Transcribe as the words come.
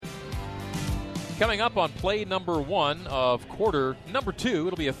Coming up on play number 1 of quarter number 2,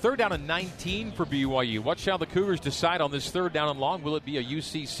 it'll be a 3rd down and 19 for BYU. What shall the Cougars decide on this 3rd down and long? Will it be a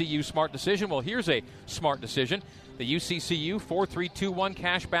UCCU smart decision? Well, here's a smart decision. The UCCU 4321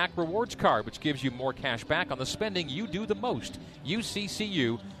 Cashback Rewards Card, which gives you more cash back on the spending you do the most.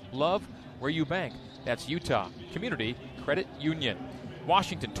 UCCU, love where you bank. That's Utah Community Credit Union.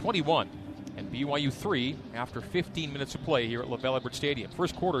 Washington 21 and BYU 3 after 15 minutes of play here at LaVell Edwards Stadium.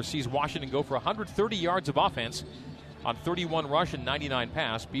 First quarter sees Washington go for 130 yards of offense on 31 rush and 99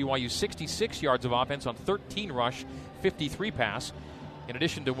 pass. BYU 66 yards of offense on 13 rush, 53 pass. In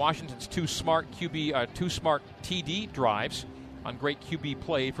addition to Washington's two smart TD drives on great QB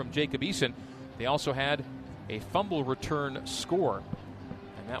play from Jacob Eason, they also had a fumble return score.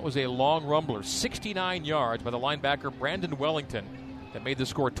 And that was a long rumbler, 69 yards by the linebacker Brandon Wellington, that made the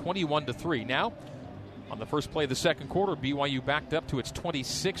score 21-3. Now, on the first play of the second quarter, BYU backed up to its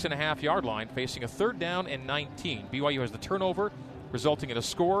 26.5-yard line, facing a 3rd down and 19. BYU has the turnover, resulting in a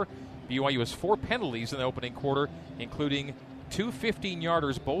score. BYU has 4 penalties in the opening quarter, including 2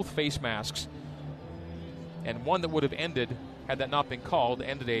 15-yarders, both face masks, and one that would have ended, had that not been called,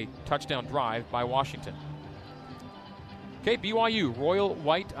 ended a touchdown drive by Washington. Okay, BYU,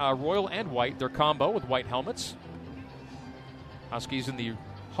 royal and white, their combo with white helmets. Huskies in the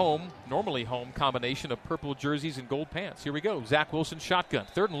normally home combination of purple jerseys and gold pants. Here we go. Zach Wilson shotgun.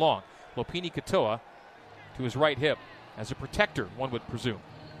 3rd and long. Lopini Katoa to his right hip as a protector, one would presume.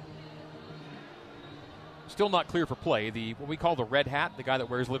 Still not clear for play. What we call the red hat, the guy that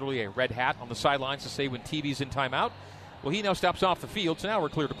wears literally a red hat on the sidelines to say when TV's in timeout. Well, he now steps off the field, so now we're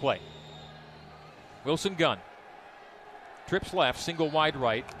clear to play. Wilson gun. Trips left, single wide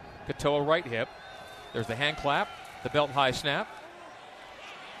right. Katoa right hip. There's the hand clap, the belt high snap.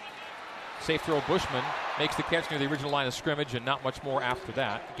 Safe throw, Bushman makes the catch near the original line of scrimmage, and not much more after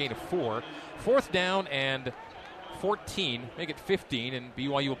that. A gain of 4. 4th down and 14, make it 15, and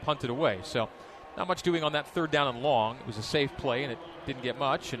BYU will punt it away. So not much doing on that 3rd down and long. It was a safe play, and it didn't get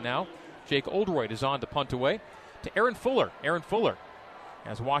much. And now Jake Oldroyd is on to punt away to Aaron Fuller. Aaron Fuller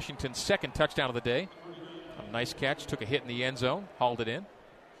has Washington's 2nd touchdown of the day. A nice catch, took a hit in the end zone, hauled it in.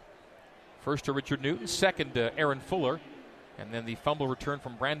 First to Richard Newton, 2nd to Aaron Fuller. And then the fumble return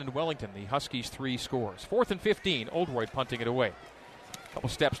from Brandon Wellington, the Huskies' 3 scores. 4th and 15, Oldroyd punting it away. A couple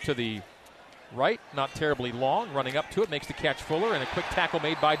steps to the right, not terribly long, running up to it, makes the catch Fuller, and a quick tackle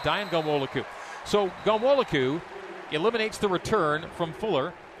made by Dayan Ghanwoloku. So Ghanwoloku eliminates the return from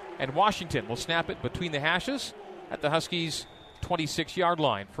Fuller, and Washington will snap it between the hashes at the Huskies' 26-yard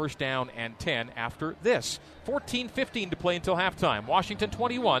line. 1st down and 10 after this. 14-15 to play until halftime. Washington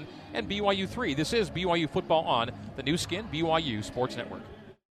 21 and BYU 3. This is BYU football on the new skin, BYU Sports Network.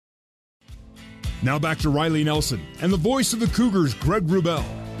 Now back to Riley Nelson and the voice of the Cougars, Greg Wrubell,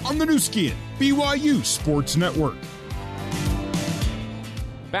 on the new skin, BYU Sports Network.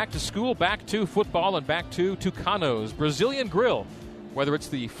 Back to school, back to football, and back to Tucano's Brazilian Grill. Whether it's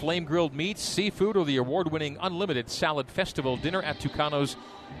the flame-grilled meats, seafood, or the award-winning Unlimited Salad Festival, dinner at Tucano's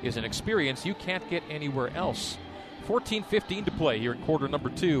is an experience you can't get anywhere else. 14-15 to play here in quarter number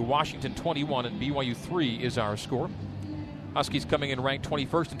 2. Washington 21 and BYU 3 is our score. Huskies coming in ranked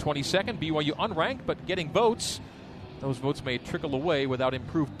 21st and 22nd. BYU unranked, but getting votes. Those votes may trickle away without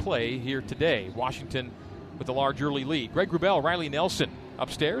improved play here today. Washington with a large early lead. Greg Wrubell, Riley Nelson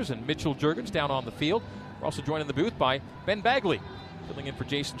upstairs, and Mitchell Juergens down on the field. We're also joined in the booth by Ben Bagley, filling in for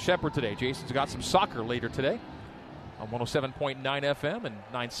Jason Shepard today. Jason's got some soccer later today on 107.9 FM and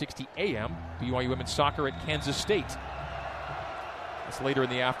 960 AM. BYU women's soccer at Kansas State. That's later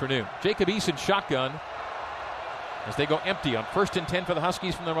in the afternoon. Jacob Eason shotgun as they go empty on 1st and 10 for the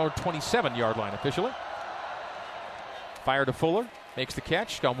Huskies from their own 27-yard line officially. Fire to Fuller, makes the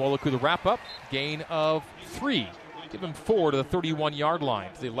catch. Ghanwoloku the wrap-up. Gain of 3. Give him 4 to the 31-yard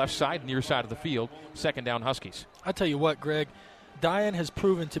line to the left side, near side of the field. 2nd down Huskies. I tell you what, Greg, Dayan has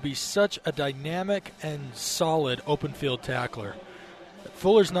proven to be such a dynamic and solid open field tackler.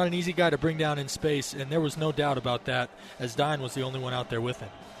 Fuller's not an easy guy to bring down in space, and there was no doubt about that, as Dayan was the only one out there with him.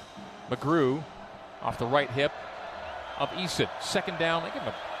 McGrew off the right hip of Eason. 2nd down. They give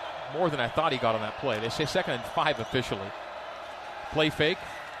him more than I thought he got on that play. They say 2nd and 5 officially. Play fake.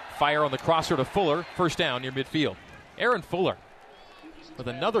 Fire on the crosser to Fuller. 1st down near midfield. Aaron Fuller with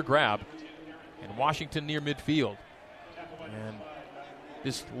another grab, and Washington near midfield. And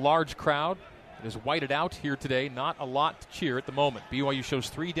this large crowd is whited out here today. Not a lot to cheer at the moment. BYU shows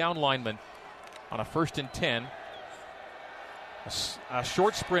 3 down linemen on a 1st and 10. A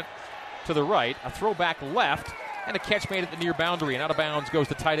short sprint to the right, a throwback left, And a catch made at the near boundary, and out of bounds goes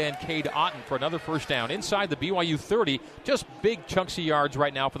the tight end Cade Otten for another first down. Inside the BYU 30, just big chunks of yards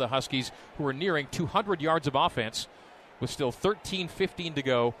right now for the Huskies, who are nearing 200 yards of offense with still 13:15 to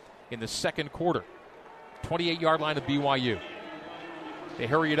go in the second quarter. 28-yard line of BYU. They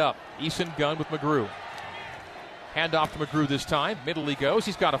hurry it up. Eason gun with McGrew. Handoff to McGrew this time. Middle he goes.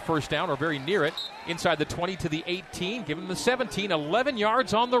 He's got a first down or very near it. Inside the 20 to the 18. Give him the 17. 11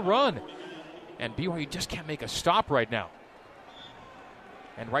 yards on the run. And BYU just can't make a stop right now.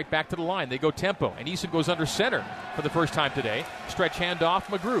 And right back to the line. They go tempo. And Eason goes under center for the first time today. Stretch handoff,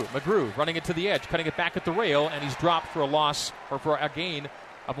 McGrew. McGrew running it to the edge, cutting it back at the rail, and he's dropped for a loss, or for a gain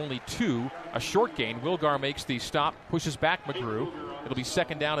of only 2. A short gain. Wilgar makes the stop, pushes back McGrew. It'll be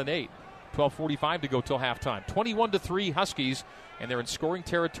second down and 8. 12:45 to go till halftime. 21-3 Huskies, and they're in scoring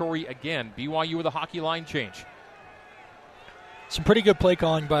territory again. BYU with a hockey line change. Some pretty good play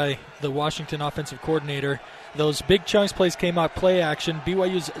calling by the Washington offensive coordinator. Those big chunks plays came out play action.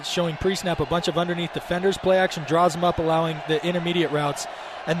 BYU's showing pre-snap a bunch of underneath defenders. Play action draws them up, allowing the intermediate routes.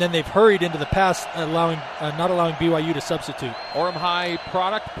 And then they've hurried into the pass, not allowing BYU to substitute. Orem High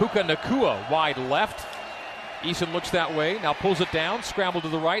product, Puka Nakua wide left. Eason looks that way, now pulls it down, scramble to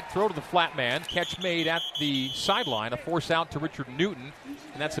the right, throw to the flat man. Catch made at the sideline, a force out to Richard Newton,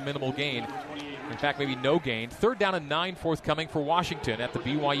 and that's a minimal gain. In fact, maybe no gain. Third down and 9 forthcoming for Washington at the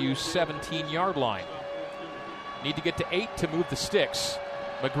BYU 17-yard line. Need to get to 8 to move the sticks.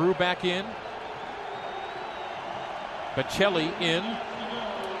 McGrew back in. Bocelli in.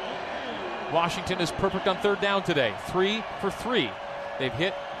 Washington is perfect on third down today. 3 for 3. They've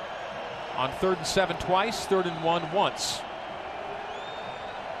hit on 3rd and 7 twice, 3rd and 1 once.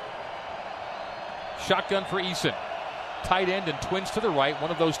 Shotgun for Eason. Tight end and twins to the right. One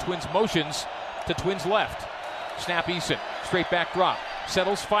of those twins motions to twins left. Snap Eason. Straight back drop.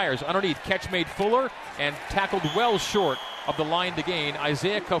 Settles, fires. Underneath. Catch made Fuller and tackled well short of the line to gain.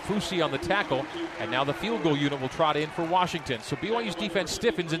 Isaiah Kaufusi on the tackle. And now the field goal unit will trot in for Washington. So BYU's defense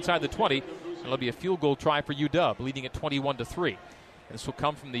stiffens inside the 20. And it'll be a field goal try for UW, leading at 21-3. And this will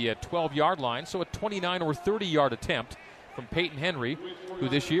come from the 12-yard line. So a 29 or 30-yard attempt from Peyton Henry, who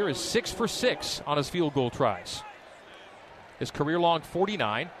this year is 6 for 6 on his field goal tries. His career-long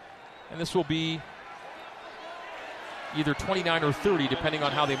 49. And this will be either 29 or 30, depending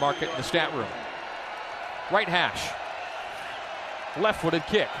on how they mark it in the stat room. Right hash. Left-footed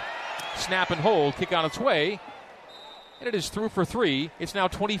kick. Snap and hold. Kick on its way. And it is through for 3. It's now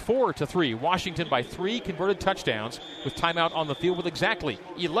 24-3. Washington by 3 converted touchdowns with timeout on the field with exactly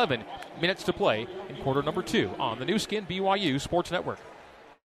 11 minutes to play in quarter number 2 on the new skin BYU Sports Network.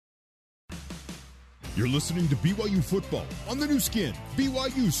 You're listening to BYU Football on the new skin,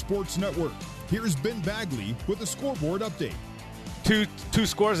 BYU Sports Network. Here's Ben Bagley with a scoreboard update. Two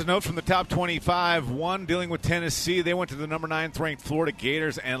scores of note from the top 25. One dealing with Tennessee. They went to the number 9th ranked Florida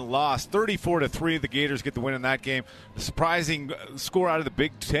Gators and lost 34-3. The Gators get the win in that game. A surprising score out of the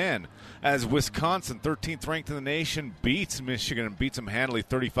Big Ten as Wisconsin, 13th ranked in the nation, beats Michigan and beats them handily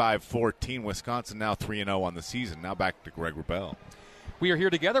 35-14. Wisconsin now 3-0 on the season. Now back to Greg Wrubell. We are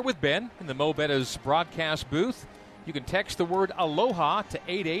here together with Ben in the Mo Betta's broadcast booth. You can text the word Aloha to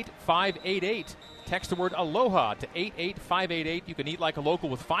 88588. Text the word Aloha to 88588. You can eat like a local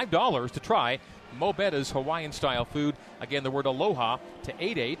with $5 to try Mo Betta's Hawaiian-style food. Again, the word Aloha to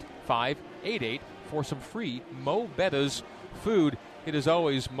 88588 for some free Mo Betta's food. It is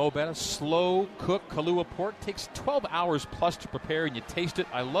always Mo Betta. Slow-cooked Kalua pork. Takes 12 hours plus to prepare, and you taste it.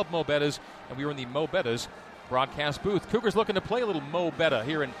 I love Mo Betta's, and we are in the Mo Betta's broadcast booth. Cougars looking to play a little Mo Betta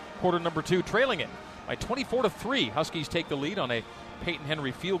here in quarter number 2, trailing it by 24-3. Huskies take the lead on a Peyton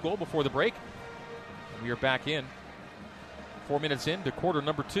Henry field goal before the break. And we are back in 4 minutes into quarter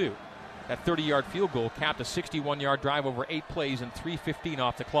number 2. That 30-yard field goal capped a 61-yard drive over 8 plays and 3:15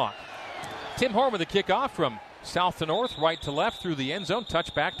 off the clock. Tim Horn with the kickoff from south to north, right to left through the end zone.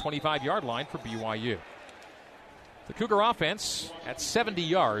 Touchback, 25-yard line for BYU. The Cougar offense at 70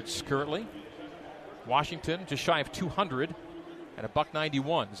 yards currently. Washington just shy of 200 at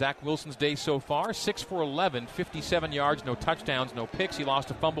 $191. Zach Wilson's day so far, 6 for 11, 57 yards, no touchdowns, no picks. He lost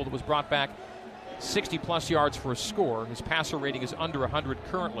a fumble that was brought back, 60-plus yards for a score. His passer rating is under 100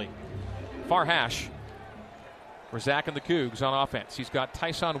 currently. Far hash for Zach and the Cougs on offense. He's got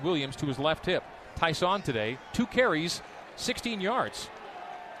Tyson Williams to his left hip. Tyson today, 2 carries, 16 yards.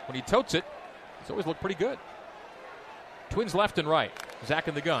 When he totes it, it's always looked pretty good. Twins left and right. Zach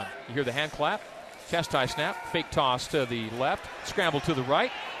in the gun. You hear the hand clap. Chest high snap, fake toss to the left, scramble to the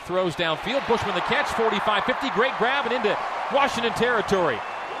right, throws downfield, Bushman the catch, 45-50, great grab and into Washington territory.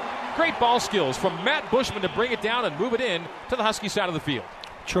 Great ball skills from Matt Bushman to bring it down and move it in to the Husky side of the field.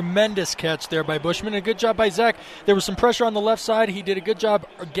 Tremendous catch there by Bushman. A good job by Zach. There was some pressure on the left side. He did a good job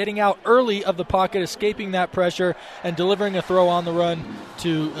getting out early of the pocket, escaping that pressure, and delivering a throw on the run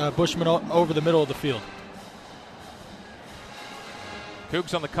to Bushman over the middle of the field.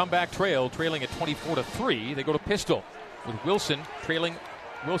 Cougs on the comeback trailing at 24-3. They go to pistol with Wilson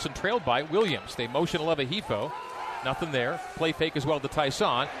trailed by Williams. They motion Aleva Hifo. Nothing there. Play fake as well to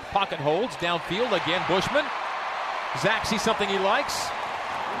Tyson. Pocket holds. Downfield again. Bushman. Zach sees something he likes.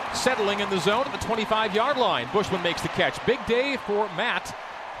 Settling in the zone at the 25-yard line. Bushman makes the catch. Big day for Matt.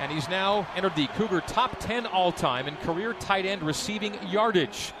 And he's now entered the Cougar top 10 all-time in career tight end receiving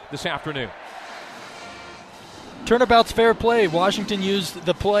yardage this afternoon. Turnabout's fair play. Washington used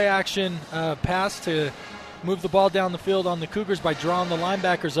the play-action pass to move the ball down the field on the Cougars by drawing the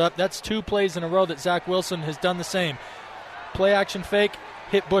linebackers up. That's 2 plays in a row that Zach Wilson has done the same. Play-action fake,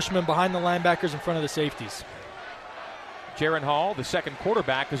 hit Bushman behind the linebackers in front of the safeties. Jaron Hall, the second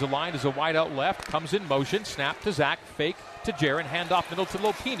quarterback, is aligned as a wide out left. Comes in motion. Snap to Zach. Fake to Jaron. Handoff middle to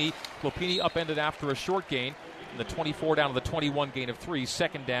Lopini. Lopini upended after a short gain. And the 24 down to the 21 gain of 3.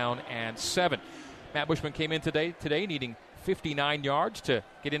 2nd down and 7. Matt Bushman came in today needing 59 yards to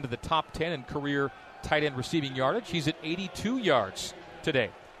get into the top 10 in career tight end receiving yardage. He's at 82 yards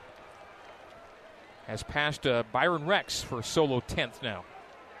today. Has passed Byron Rex for solo 10th now.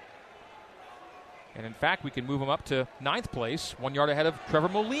 And in fact, we can move him up to 9th place, 1 yard ahead of Trevor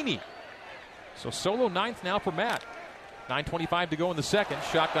Molini. So solo 9th now for Matt. 9:25 to go in the second.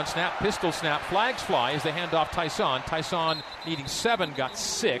 Shotgun snap, pistol snap, flags fly as they hand off Tyson. Tyson needing 7, got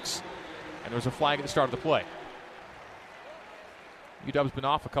 6. And there was a flag at the start of the play. UW's been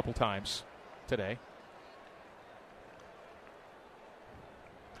off a couple times today.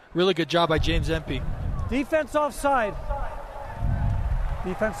 Really good job by James Empey. Defense offside.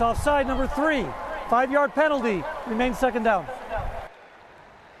 Defense offside, number 3. 5-yard penalty. Remains 2nd down.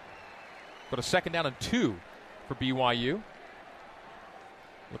 Go to 2nd down and 2 for BYU.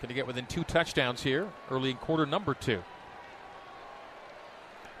 Looking to get within 2 touchdowns here early in quarter number 2.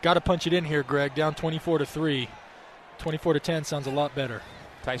 Got to punch it in here, Greg. Down 24-3. 24-10 sounds a lot better.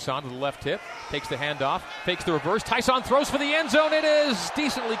 Tyson to the left hip, takes the handoff, fakes the reverse. Tyson throws for the end zone. It is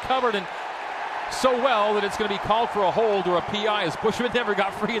decently covered and so well that it's going to be called for a hold or a PI as Bushman never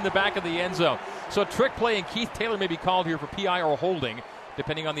got free in the back of the end zone. So a trick play, and Keith Taylor may be called here for PI or holding,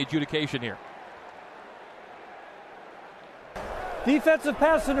 depending on the adjudication here. Defensive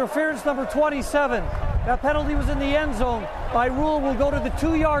pass interference, number 27. That penalty was in the end zone. By rule, will go to the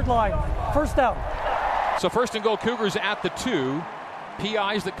 2-yard line. 1st down. So 1st and goal, Cougars at the 2.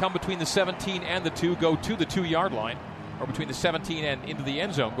 PIs that come between the 17 and the 2 go to the 2-yard line, or between the 17 and into the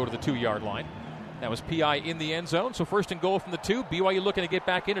end zone go to the 2-yard line. That was PI in the end zone. So 1st and goal from the 2. BYU looking to get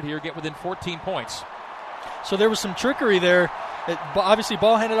back in it here, get within 14 points. So there was some trickery there. Obviously,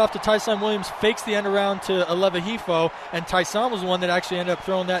 ball handed off to Tyson Williams, fakes the end around to Aleva Hifo, and Tyson was the one that actually ended up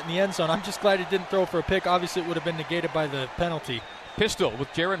throwing that in the end zone. I'm just glad he didn't throw for a pick. Obviously, it would have been negated by the penalty. Pistol with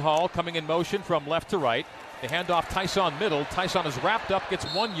Jaron Hall coming in motion from left to right. They hand off Tyson middle. Tyson is wrapped up, gets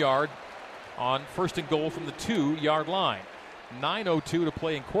 1 yard on 1st and goal from the 2-yard line. 9:02 to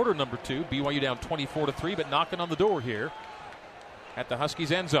play in quarter number 2. BYU down 24-3, but knocking on the door here at the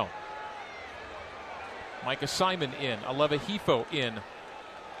Huskies' end zone. Micah Simon in. Aleva Hifo in.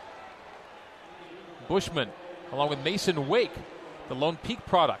 Bushman, along with Mason Wake, the Lone Peak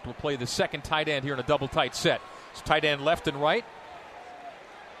product, will play the second tight end here in a double tight set. It's tight end left and right.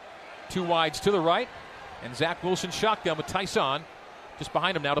 2 wides to the right. And Zach Wilson shotgun with Tyson just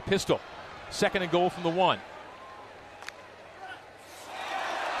behind him now to pistol. 2nd and goal from the 1.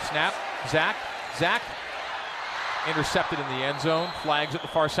 Snap. Zach. Intercepted in the end zone. Flags at the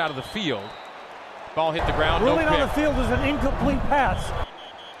far side of the field. Ball hit the ground. Ruling no on pick. the field was an incomplete pass.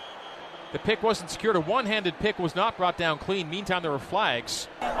 The pick wasn't secured. A one-handed pick was not brought down clean. Meantime, there were flags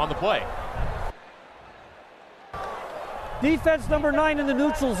on the play. Defense number 9 in the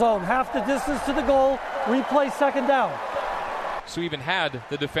neutral zone. Half the distance to the goal. Replay 2nd down. So even had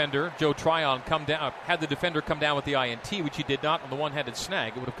the defender, Joe Tryon, come down with the INT, which he did not on the one-handed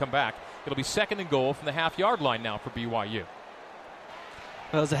snag, it would have come back. It'll be 2nd and goal from the half-yard line now for BYU.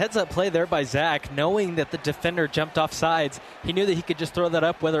 Well, it was a heads-up play there by Zach, knowing that the defender jumped off sides. He knew that he could just throw that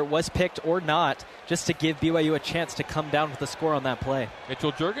up, whether it was picked or not, just to give BYU a chance to come down with a score on that play.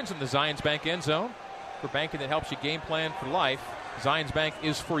 Mitchell Juergens in the Zions Bank end zone. For banking that helps you game plan for life, Zions Bank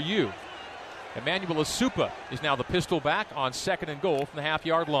is for you. Emmanuel Asupa is now the pistol back on 2nd and goal from the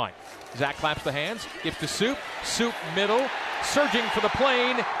half-yard line. Zach claps the hands, gives to Soup. Soup middle, surging for the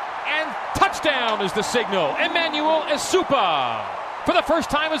plane, and touchdown is the signal. Emmanuel Asupa for the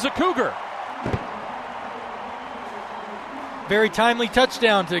first time as a Cougar. very timely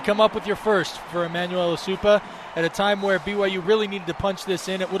touchdown to come up with your first for Emmanuel Asupa at a time where BYU really needed to punch this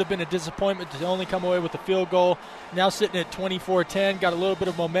in. It would have been a disappointment to only come away with a field goal. Now sitting at 24-10, got a little bit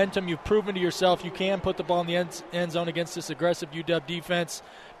of momentum. You've proven to yourself you can put the ball in the end zone against this aggressive UW defense.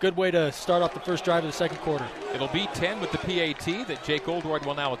 Good way to start off the first drive of the second quarter. It'll be 10 with the PAT that Jake Oldroyd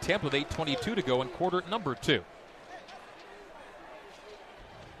will now attempt with 8:22 to go in quarter number 2.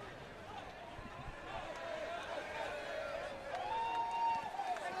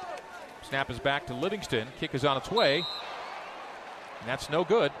 Snap is back to Livingston. Kick is on its way. And that's no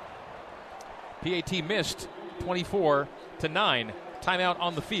good. PAT missed 24-9. Timeout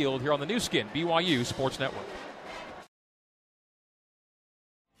on the field here on the new skin, BYU Sports Network.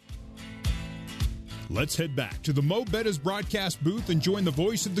 Let's head back to the Mo Betta's broadcast booth and join the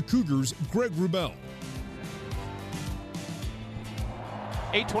voice of the Cougars, Greg Wrubell.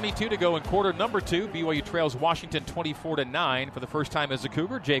 8:22 to go in quarter number 2. BYU trails Washington 24-9 for the first time as a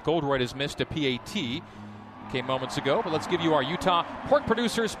Cougar. Jake Oldroyd has missed a PAT. Came moments ago, but let's give you our Utah Pork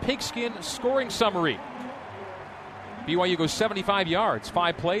Producers Pigskin scoring summary. BYU goes 75 yards,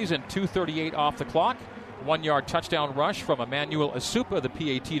 5 plays, and 2:38 off the clock. 1-yard touchdown rush from Emmanuel Asupa, the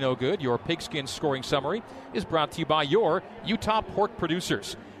PAT no good. Your Pigskin scoring summary is brought to you by your Utah Pork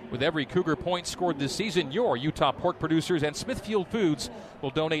Producers. With every Cougar point scored this season, your Utah Pork Producers and Smithfield Foods will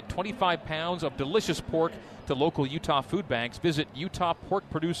donate 25 pounds of delicious pork to local Utah food banks. Visit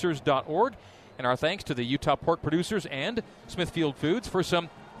utahporkproducers.org. And our thanks to the Utah Pork Producers and Smithfield Foods for some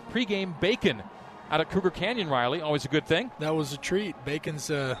pregame bacon out at Cougar Canyon, Riley. Always a good thing. That was a treat.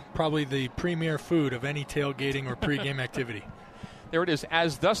 Bacon's probably the premier food of any tailgating or pregame activity. There it is,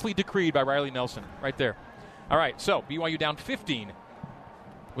 as thusly decreed by Riley Nelson, right there. All right, so BYU down 15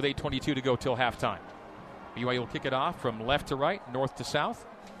 with 8:22 to go till halftime. BYU will kick it off from left to right, north to south.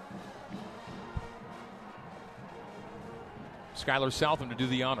 Skylar Southam to do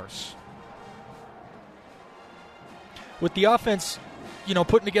the honors. With the offense,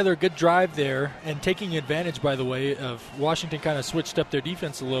 putting together a good drive there and taking advantage, by the way, of Washington kind of switched up their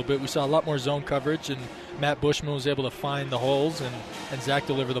defense a little bit. We saw a lot more zone coverage, and Matt Bushman was able to find the holes, and Zach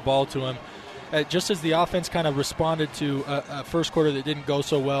delivered the ball to him. Just as the offense kind of responded to a first quarter that didn't go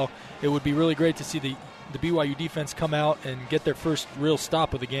so well, it would be really great to see the BYU defense come out and get their first real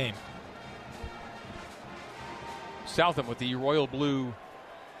stop of the game. Southam with the royal blue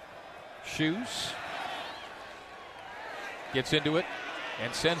shoes. Gets into it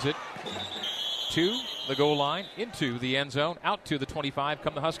and sends it to the goal line, into the end zone, out to the 25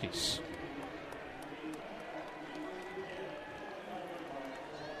 come the Huskies.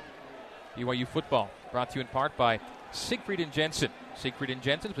 BYU football brought to you in part by Siegfried and Jensen. Siegfried and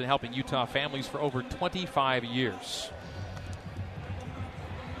Jensen has been helping Utah families for over 25 years.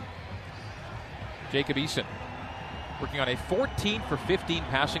 Jacob Eason working on a 14 for 15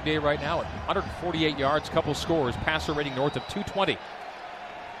 passing day right now at 148 yards, couple scores, passer rating north of 220.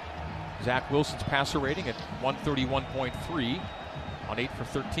 Zach Wilson's passer rating at 131.3 on 8 for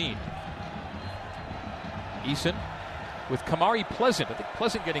 13. Eason with Kamari Pleasant. I think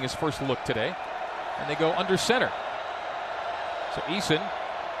Pleasant getting his first look today. And they go under center. So Eason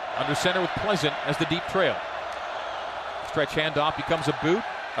under center with Pleasant as the deep trail. Stretch handoff becomes a boot.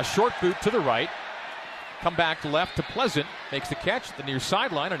 A short boot to the right. Come back left to Pleasant. Makes the catch at the near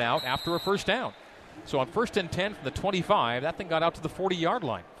sideline and out after a first down. So on 1st and 10 from the 25, that thing got out to the 40-yard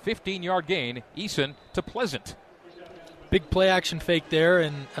line. 15-yard gain, Eason to Pleasant. Big play action fake there,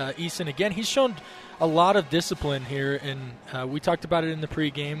 and Eason again, he's shown a lot of discipline here, and we talked about it in the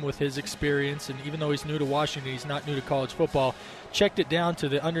pregame with his experience, and even though he's new to Washington, he's not new to college football. Checked it down to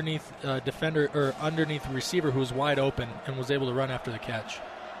the underneath defender or underneath receiver who was wide open and was able to run after the catch.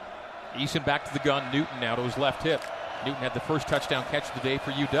 Eason back to the gun. Newton now to his left hip. Newton had the first touchdown catch of the day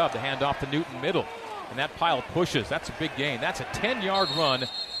for UW. The handoff to Newton middle, and that pile pushes. That's a big gain. That's a 10-yard run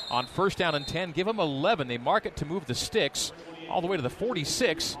on 1st down and 10. Give them 11. They mark it to move the sticks all the way to the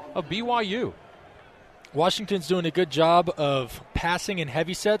 46 of BYU. Washington's doing a good job of passing in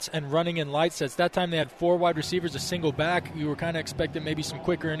heavy sets and running in light sets. That time they had 4 wide receivers, a single back. You were kind of expecting maybe some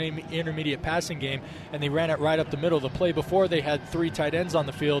quicker and intermediate passing game, and they ran it right up the middle. The play before, they had 3 tight ends on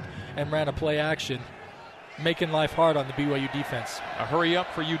the field and ran a play action, making life hard on the BYU defense. A hurry up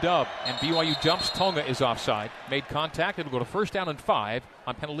for UW, and BYU jumps. Tonga is offside. Made contact. It'll go to 1st down and 5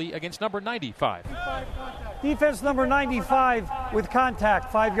 on penalty against number 95. Defense number 95 with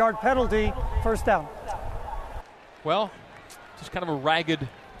contact. 5-yard penalty, 1st down. Well, just kind of a ragged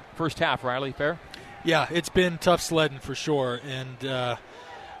first half, Riley. Fair? Yeah, it's been tough sledding for sure. And,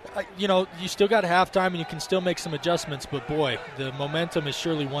 you still got halftime and you can still make some adjustments. But, boy, the momentum is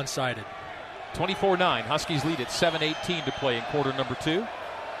surely one-sided. 24-9. Huskies lead at 7:18 to play in quarter number 2.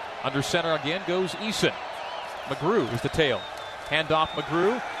 Under center again goes Eason. McGrew is the tail. Handoff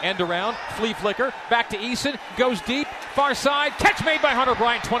McGrew, end around, flea flicker, back to Eason, goes deep, far side, catch made by Hunter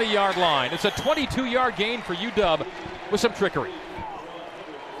Bryant, 20-yard line. It's a 22-yard gain for UW with some trickery.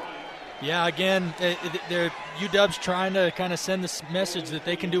 Yeah, again, UW's trying to kind of send this message that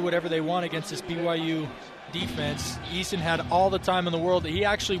they can do whatever they want against this BYU defense. Eason had all the time in the world. He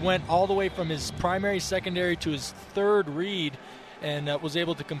actually went all the way from his primary, secondary to his third read and was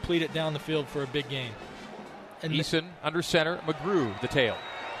able to complete it down the field for a big gain. And Eason under center, McGrew the tail.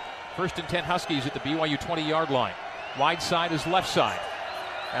 1st and 10 Huskies at the BYU 20-yard line. Wide side is left side.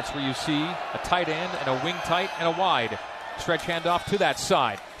 That's where you see a tight end and a wing tight and a wide. Stretch handoff to that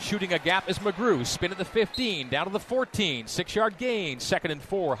side. Shooting a gap is McGrew. Spin at the 15, down to the 14. 6-yard gain, 2nd and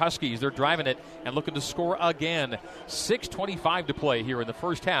 4. Huskies, they're driving it and looking to score again. 6:25 to play here in the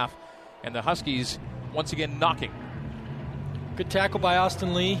first half. And the Huskies once again knocking. Good tackle by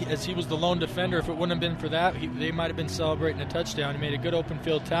Austin Lee, as he was the lone defender. If it wouldn't have been for that, they might have been celebrating a touchdown. He made a good open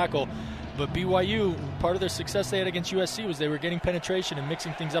field tackle. But BYU, part of their success they had against USC was they were getting penetration and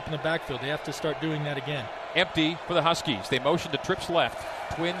mixing things up in the backfield. They have to start doing that again. Empty for the Huskies. They motion to trips left.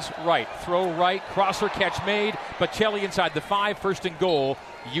 Twins right. Throw right. Crosser catch made. Bocelli inside the 5. 1st and goal.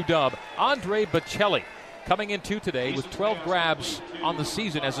 UW. Andre Bocelli coming in 2 today with 12 grabs on the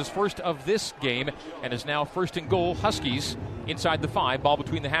season as his first of this game, and is now 1st and goal. Huskies inside the 5. Ball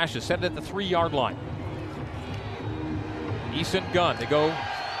between the hashes. Set it at the 3-yard line. Eason gun. They go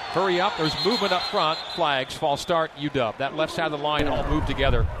hurry up. There's movement up front. Flags. False start. UW. That left side of the line all moved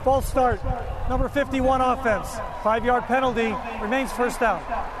together. False start. Number 51 offense. 5-yard penalty. Remains first down.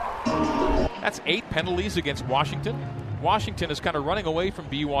 That's 8 penalties against Washington. Washington is kind of running away from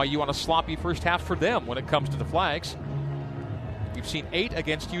BYU on a sloppy first half for them when it comes to the flags. We've seen 8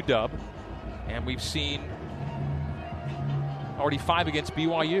 against UW, and we've seen already 5 against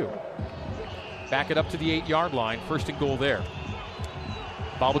BYU. Back it up to the 8-yard line. 1st and goal there.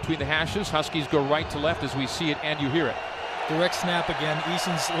 Ball between the hashes. Huskies go right to left as we see it and you hear it. Direct snap again.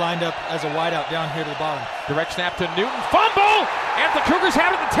 Eason's lined up as a wideout down here to the bottom. Direct snap to Newton. Fumble! And the Cougars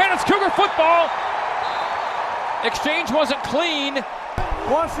have it at the 10. It's Cougar football. Exchange wasn't clean.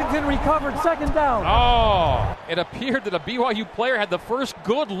 Washington recovered, 2nd down. Oh, it appeared that a BYU player had the first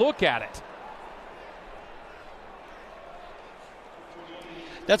good look at it.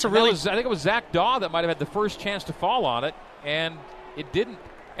 That's a really... I think it was Zach Daw that might have had the first chance to fall on it, and it didn't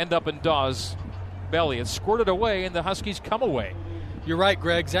end up in Daw's belly. It squirted away, and the Huskies come away. You're right,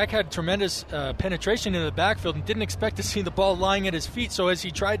 Greg. Zach had tremendous penetration into the backfield and didn't expect to see the ball lying at his feet. So as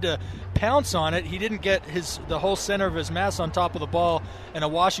he tried to pounce on it, he didn't get the whole center of his mass on top of the ball. And a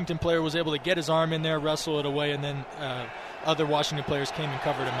Washington player was able to get his arm in there, wrestle it away, and then other Washington players came and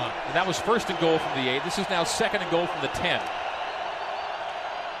covered him up. And that was 1st and goal from the 8. This is now 2nd and goal from the 10.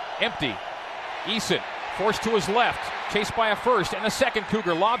 Empty. Eason forced to his left. Chased by a 1st and a 2nd.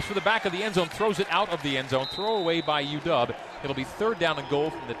 Cougar lobs for the back of the end zone. Throws it out of the end zone. Throw away by UW. It'll be 3rd down and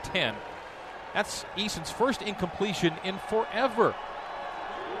goal from the 10. That's Eason's first incompletion in forever.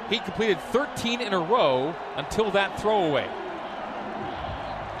 He completed 13 in a row until that throwaway.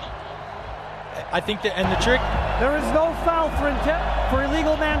 I think that, and the trick... There is no foul for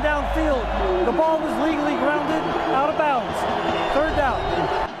illegal man downfield. The ball was legally grounded out of bounds. 3rd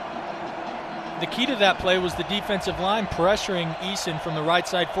down. The key to that play was the defensive line pressuring Eason from the right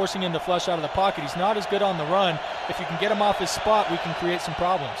side, forcing him to flush out of the pocket. He's not as good on the run. If you can get him off his spot, we can create some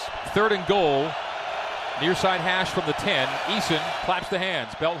problems. 3rd and goal. Near side hash from the 10. Eason claps the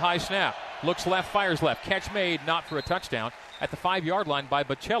hands. Belt high snap. Looks left, fires left. Catch made, not for a touchdown. At the 5-yard line by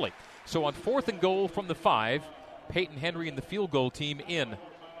Bocelli. So on 4th and goal from the 5, Peyton Henry and the field goal team in.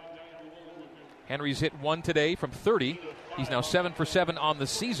 Henry's hit 1 today from 30. He's now 7 for 7 on the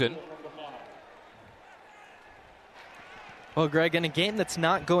season. Well, Greg, in a game that's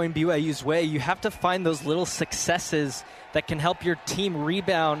not going BYU's way, you have to find those little successes that can help your team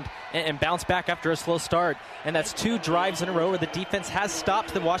rebound and bounce back after a slow start. And that's 2 drives in a row where the defense has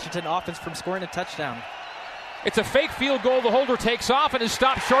stopped the Washington offense from scoring a touchdown. It's a fake field goal. The holder takes off and is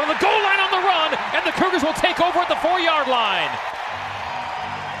stopped short of the goal line on the run, and the Cougars will take over at the 4-yard line.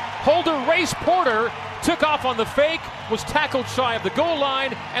 Holder Race Porter took off on the fake, was tackled shy of the goal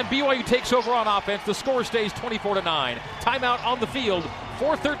line, and BYU takes over on offense. The score stays 24-9. Timeout on the field,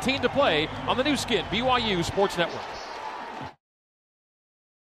 4:13 to play on the new skin, BYU Sports Network.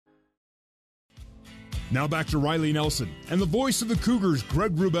 Now back to Riley Nelson and the voice of the Cougars,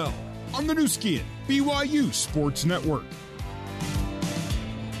 Greg Wrubell, on the new skin, BYU Sports Network.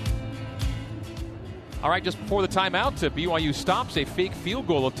 All right, just before the timeout, BYU stops a fake field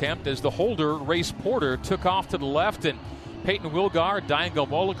goal attempt as the holder, Race Porter, took off to the left, and Peyton Wilgar, Diane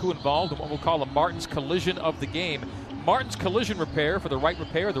Gomoliku involved in what we'll call a Martin's collision of the game. Martin's Collision Repair for the right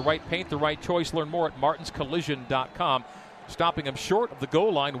repair, the right paint, the right choice. Learn more at martinscollision.com. Stopping him short of the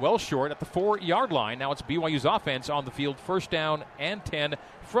goal line, well short at the 4-yard line. Now it's BYU's offense on the field, first down and 10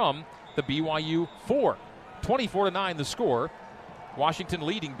 from the BYU 4. 24-9 the score. Washington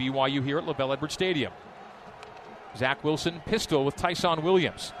leading BYU here at LaBelle Edwards Stadium. Zach Wilson, pistol with Tyson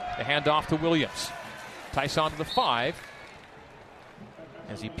Williams. The handoff to Williams. Tyson to the 5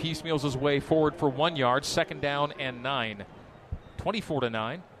 as he piecemeals his way forward for 1 yard, second down and 9. 24-9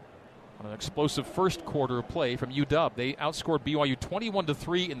 on an explosive first quarter of play from UW. They outscored BYU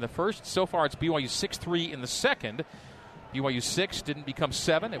 21-3 in the first. So far it's BYU 6-3 in the second. BYU 6 didn't become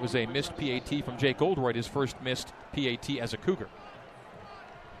 7. It was a missed PAT from Jake Oldroyd, his first missed PAT as a Cougar.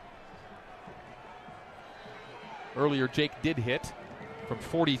 Earlier, Jake did hit from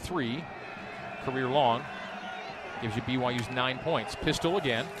 43, career long. Gives you BYU's 9 points. Pistol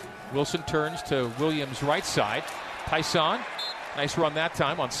again. Wilson turns to Williams' right side. Tyson, nice run that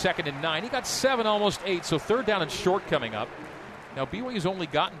time on 2nd and 9. He got 7, almost 8, so third down and short coming up. Now, BYU's only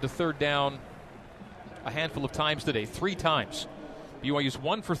gotten to third down a handful of times today, 3 times. BYU's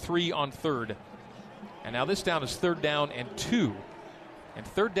 1 for 3 on third. And now this down is third down and 2. And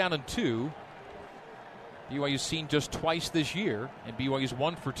third down and 2, BYU's seen just twice this year, and BYU's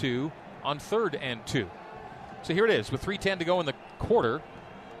 1 for 2 on third and 2. So here it is with 3:10 to go in the quarter.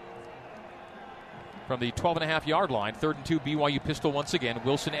 From the 12.5-yard line, 3rd and 2, BYU pistol once again,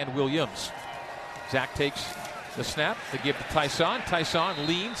 Wilson and Williams. Zach takes the snap, they give to Tyson. Tyson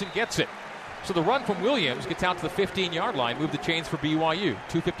leans and gets it. So the run from Williams gets out to the 15-yard line, move the chains for BYU.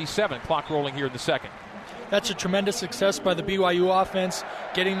 2:57, clock rolling here in the second. That's a tremendous success by the BYU offense,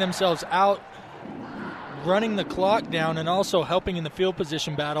 getting themselves out, running the clock down, and also helping in the field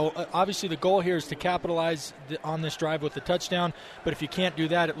position battle. Obviously, the goal here is to capitalize on this drive with the touchdown, but if you can't do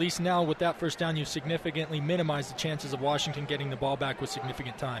that, at least now with that first down, you significantly minimize the chances of Washington getting the ball back with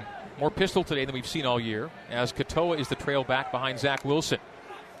significant time. More pistol today than we've seen all year, as Katoa is the trail back behind Zach Wilson.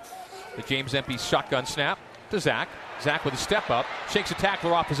 The James Empey shotgun snap to Zach. Zach with a step up, shakes a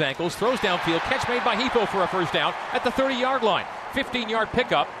tackler off his ankles, throws downfield, catch made by Hefo for a first down at the 30-yard line. 15-yard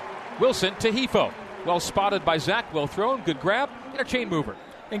pickup, Wilson to Hefo. Well spotted by Zach, well thrown, good grab, and a chain mover.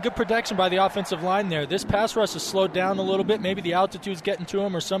 And good protection by the offensive line there. This pass rush has slowed down a little bit. Maybe the altitude's getting to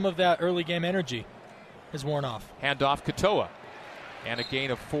him, or some of that early game energy has worn off. Handoff Katoa. And a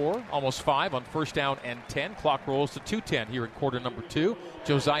gain of 4, almost 5 on first down and 10. Clock rolls to 2:10 here in quarter number 2.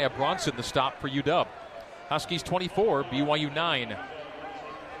 Josiah Bronson the stop for UW. Huskies 24, BYU 9.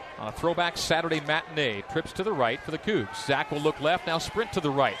 On a throwback Saturday matinee. Trips to the right for the Cougs. Zach will look left, now sprint to the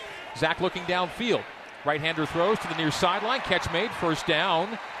right. Zach looking downfield. Right-hander throws to the near sideline. Catch made. First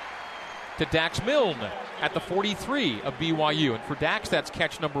down to Dax Milne at the 43 of BYU. And for Dax, that's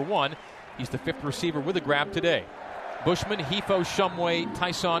catch number 1. He's the 5th receiver with a grab today. Bushman, Hefo, Shumway,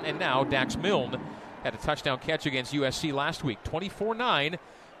 Tyson, and now Dax Milne had a touchdown catch against USC last week. 24-9,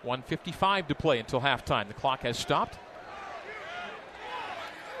 1:55 to play until halftime. The clock has stopped.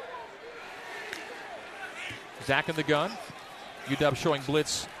 Zach in the gun. UW showing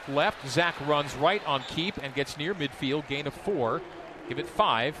blitz left. Zach runs right on keep and gets near midfield. Gain of 4. Give it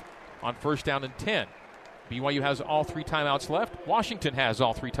 5 on first down and 10. BYU has all 3 timeouts left. Washington has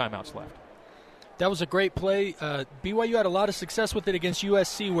all 3 timeouts left. That was a great play. BYU had a lot of success with it against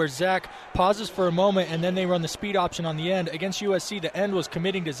USC, where Zach pauses for a moment and then they run the speed option on the end. Against USC, the end was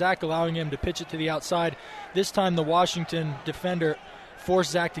committing to Zach, allowing him to pitch it to the outside. This time the Washington defender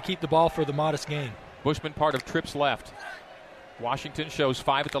forced Zach to keep the ball for the modest gain. Bushman part of trips left. Washington shows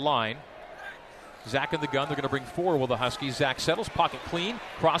 5 at the line. Zach in the gun. They're going to bring 4 with the Huskies. Zach settles, pocket clean.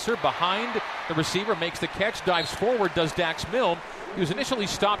 Crosser behind the receiver, makes the catch, dives forward, does Dax Milne. He was initially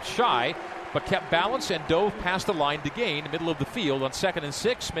stopped shy, but kept balance and dove past the line to gain, middle of the field on 2nd and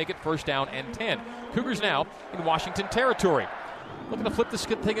 6, make it first down and 10. Cougars now in Washington territory. Looking to flip this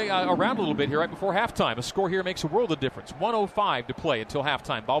thing around a little bit here right before halftime. A score here makes a world of difference. 1:05 to play until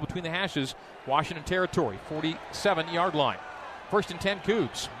halftime. Ball between the hashes, Washington territory, 47-yard line. First and 10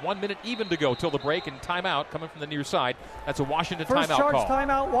 Cougs. 1 minute even to go till the break, and timeout coming from the near side. That's a Washington First timeout charge call.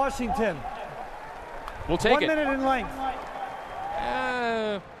 Timeout, Washington. We'll take 1 it. minute in length.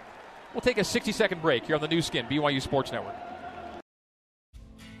 We'll take a 60-second break here on the new skin, BYU Sports Network.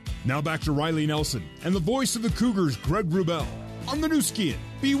 Now back to Riley Nelson and the voice of the Cougars, Greg Wrubell, on the new skin,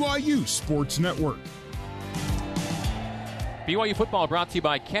 BYU Sports Network. BYU football brought to you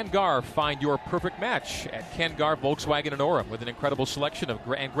by Ken Garff. Find your perfect match at Ken Garff Volkswagen in Orem with an incredible selection of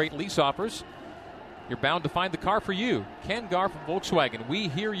and great lease offers. you're bound to find the car for you. Ken Garr from Volkswagen, we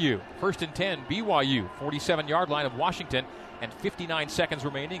hear you. 1st and 10, BYU, 47-yard line of Washington, and 59 seconds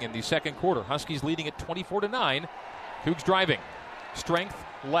remaining in the second quarter. Huskies leading at 24-9. Cougs driving. Strength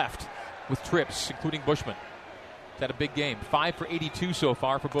left with trips, including Bushman. He's had a big game. 5 for 82 so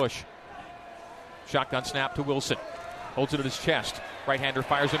far for Bush. Shotgun snap to Wilson. Holds it at his chest. Right-hander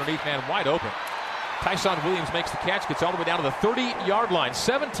fires underneath, man wide open. Tyson Williams makes the catch, gets all the way down to the 30-yard line.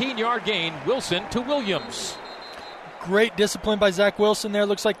 17-yard gain, Wilson to Williams. Great discipline by Zach Wilson there.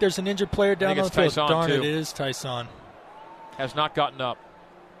 Looks like there's an injured player down on the field. Darn it, it is Tyson. Has not gotten up.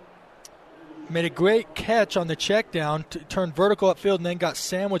 Made a great catch on the check down, turned vertical upfield, and then got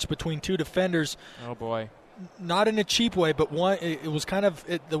sandwiched between two defenders. Oh, boy. Not in a cheap way, but it was kind of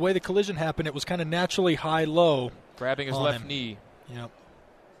the way the collision happened, it was kind of naturally high-low. Grabbing his left knee. Yep.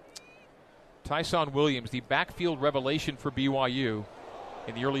 Tyson Williams, the backfield revelation for BYU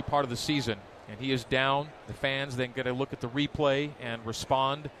in the early part of the season. And he is down. The fans then get a look at the replay and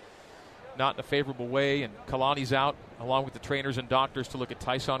respond not in a favorable way. And Kalani's out, along with the trainers and doctors, to look at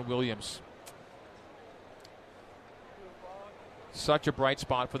Tyson Williams. Such a bright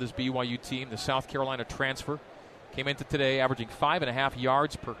spot for this BYU team. The South Carolina transfer came into today averaging 5.5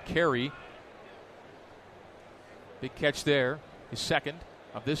 yards per carry. Big catch there, his second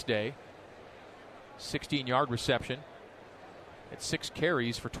of this day. 16-yard reception. At 6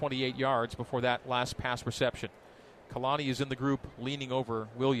 carries for 28 yards before that last pass reception. Kalani is in the group leaning over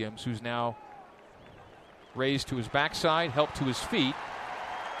Williams, who's now raised to his backside, helped to his feet,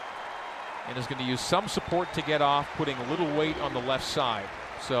 and is going to use some support to get off, putting a little weight on the left side.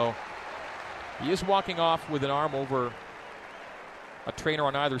 So he is walking off with an arm over a trainer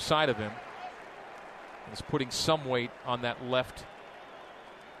on either side of him. He's putting some weight on that left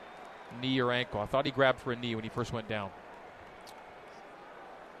knee or ankle. I thought he grabbed for a knee when he first went down.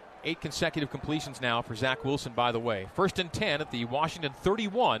 8 consecutive completions now for Zach Wilson, by the way. 1st and 10 at the Washington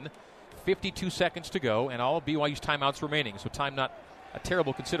 31, 52 seconds to go, and all of BYU's timeouts remaining, so time not a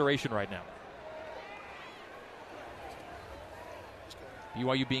terrible consideration right now.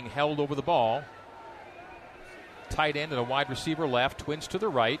 BYU being held over the ball. Tight end and a wide receiver left, twins to the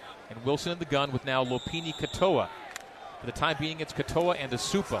right, and Wilson in the gun with now Lopini Katoa. For the time being, it's Katoa and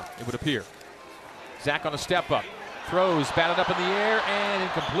Asupa, it would appear. Zach on a step up. Throws, batted up in the air, and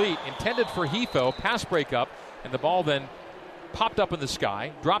incomplete. Intended for Hefo, pass breakup, and the ball then popped up in the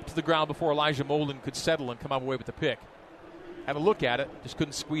sky, dropped to the ground before Elijah Molden could settle and come away with the pick. Had a look at it, just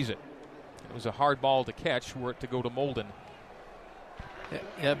couldn't squeeze it. It was a hard ball to catch, were it to go to Molden.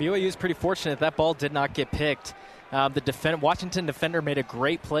 Yeah, BYU is pretty fortunate that ball did not get picked. The Washington defender made a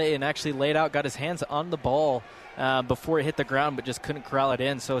great play and actually laid out, got his hands on the ball before it hit the ground, but just couldn't corral it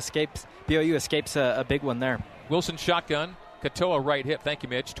in. So BYU escapes a big one there. Wilson shotgun, Katoa right hip. Thank you,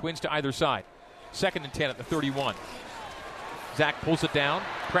 Mitch. Twins to either side. 2nd and 10 at the 31. Zach pulls it down,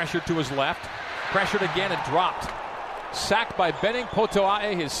 pressured to his left, pressured again and dropped. Sacked by Benning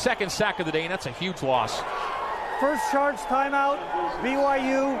Potoa'e, his second sack of the day, and that's a huge loss. First charge timeout,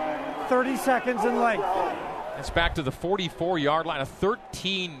 BYU, 30 seconds in length. It's back to the 44-yard line, a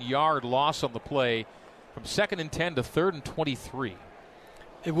 13-yard loss on the play from 2nd and 10 to 3rd and 23.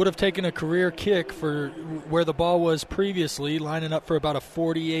 It would have taken a career kick for where the ball was previously, lining up for about a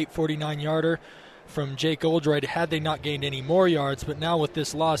 48, 49-yarder from Jake Oldroyd had they not gained any more yards. But now with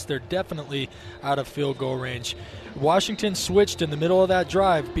this loss, they're definitely out of field goal range. Washington switched in the middle of that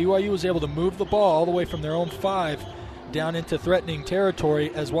drive. BYU was able to move the ball all the way from their own 5 down into threatening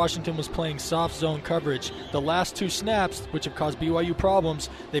territory as Washington was playing soft zone coverage. The last 2 snaps, which have caused BYU problems,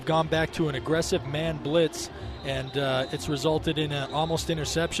 they've gone back to an aggressive man blitz, and it's resulted in an almost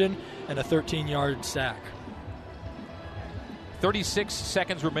interception and a 13-yard sack. 36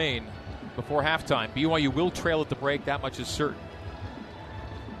 seconds remain before halftime. BYU will trail at the break, that much is certain.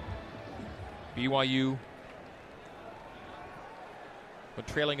 BYU, when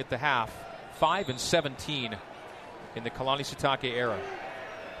trailing at the half, 5-17 in the Kalani Sitake era.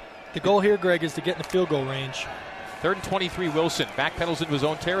 The goal here, Greg, is to get in the field goal range. 3rd and 23, Wilson backpedals into his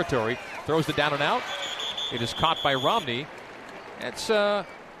own territory, throws the down and out. It is caught by Romney. It's a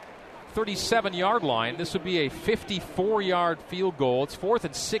 37-yard line. This would be a 54-yard field goal. It's 4th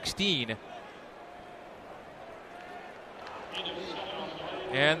and 16.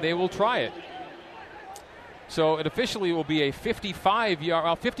 And they will try it. So it officially will be a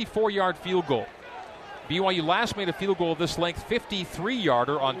 54-yard field goal. BYU last made a field goal of this length,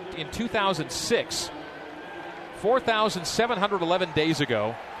 53-yarder in 2006. 4,711 days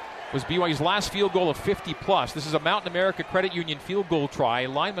ago was BYU's last field goal of 50-plus. This is a Mountain America Credit Union field goal try.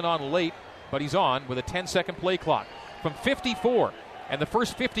 Lineman on late, but he's on with a 10-second play clock. From 54, And the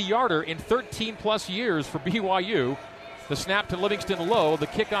first 50-yarder in 13-plus years for BYU. The snap to Livingston Low. The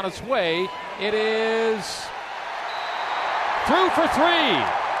kick on its way. It is through for 3.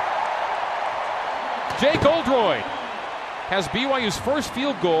 Jake Oldroyd has BYU's first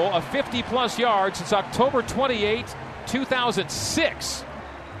field goal of 50-plus yards since October 28, 2006.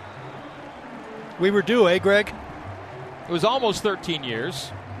 We were due, Greg? It was almost 13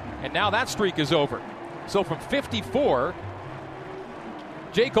 years, and now that streak is over. So from 54,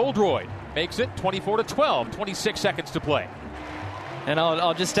 Jake Oldroyd makes it 24-12, 26 seconds to play. And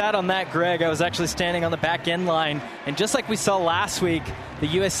I'll just add on that, Greg, I was actually standing on the back end line, and just like we saw last week, the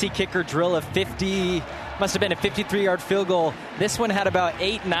USC kicker drill a 50, must have been a 53-yard field goal. This one had about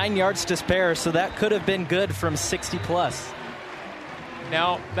 8-9 yards to spare, so that could have been good from 60-plus.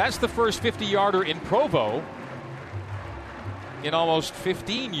 Now, that's the first 50-yarder in Provo in almost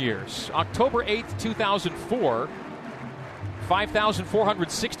 15 years. October 8th, 2004,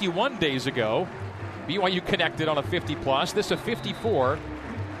 5,461 days ago, BYU connected on a 50-plus. This a 54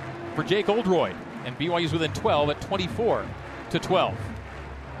 for Jake Oldroyd. And BYU's within 12 at 24-12.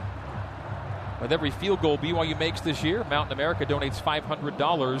 With every field goal BYU makes this year, Mountain America donates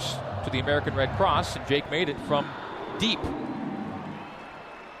 $500 to the American Red Cross, and Jake made it from deep.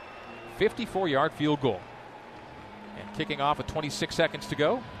 54-yard field goal. And kicking off with 26 seconds to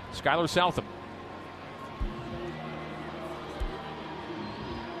go, Skylar Southam.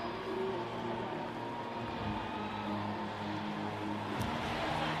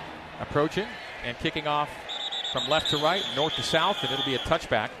 Approaching and kicking off from left to right, north to south, and it'll be a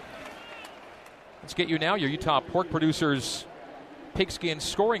touchback. Let's get you now your Utah Pork Producers Pigskin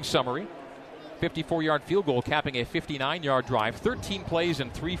scoring summary. 54-yard field goal capping a 59-yard drive. 13 plays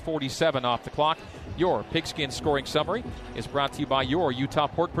and 3:47 off the clock. Your Pigskin scoring summary is brought to you by your Utah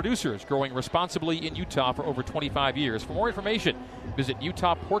Pork Producers, growing responsibly in Utah for over 25 years. For more information, visit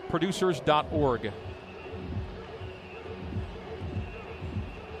utahporkproducers.org.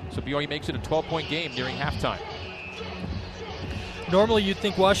 So BYU makes it a 12-point game nearing halftime. Normally you'd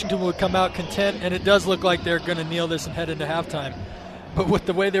think Washington would come out content, and it does look like they're going to kneel this and head into halftime. But with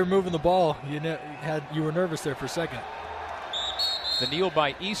the way they're moving the ball, you were nervous there for a second. The kneel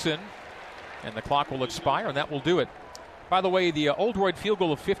by Eason, and the clock will expire, and that will do it. By the way, the Oldroyd field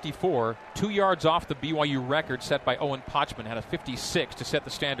goal of 54, 2 yards off the BYU record set by Owen Potchman, had a 56 to set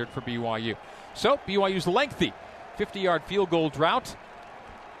the standard for BYU. So BYU's lengthy 50-yard field goal drought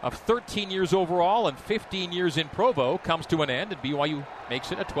of 13 years overall and 15 years in Provo comes to an end, and BYU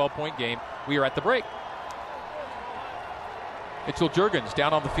makes it a 12-point game. We are at the break. Mitchell Juergens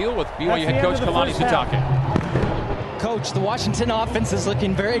down on the field with BYU head coach Kalani Sitake. Coach, the Washington offense is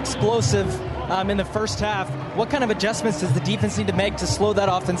looking very explosive in the first half. What kind of adjustments does the defense need to make to slow that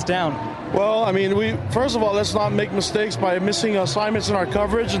offense down? Well, I mean, first of all, let's not make mistakes by missing assignments in our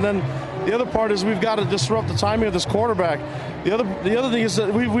coverage, and then the other part is we've got to disrupt the timing of this quarterback. The other thing is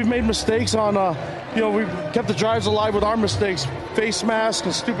that we've made mistakes on, we kept the drives alive with our mistakes, face masks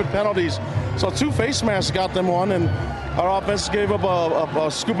and stupid penalties. So 2 face masks got them one, and our offense gave up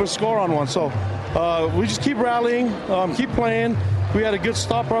a stupid score on one. So we just keep rallying, keep playing. We had a good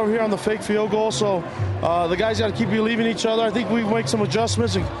stop over here on the fake field goal, so the guys got to keep believing each other. I think we make some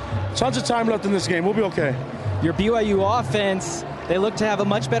adjustments, and tons of time left in this game. We'll be okay. Your BYU offense, they look to have a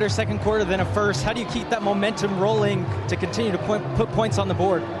much better second quarter than a first. How do you keep that momentum rolling to continue to put points on the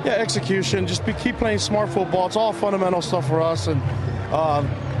board? Yeah, execution. Just keep playing smart football. It's all fundamental stuff for us, and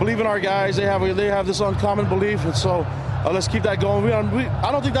believe in our guys. They have this uncommon belief, and so let's keep that going.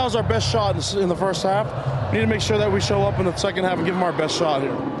 I don't think that was our best shot in the first half. We need to make sure that we show up in the second half and give them our best shot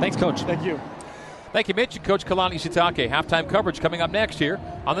here. Thanks, Coach. Thank you. Thank you, Mitch, and Coach Kalani Sitake. Halftime coverage coming up next here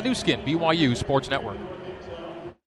on the new skin, BYU Sports Network.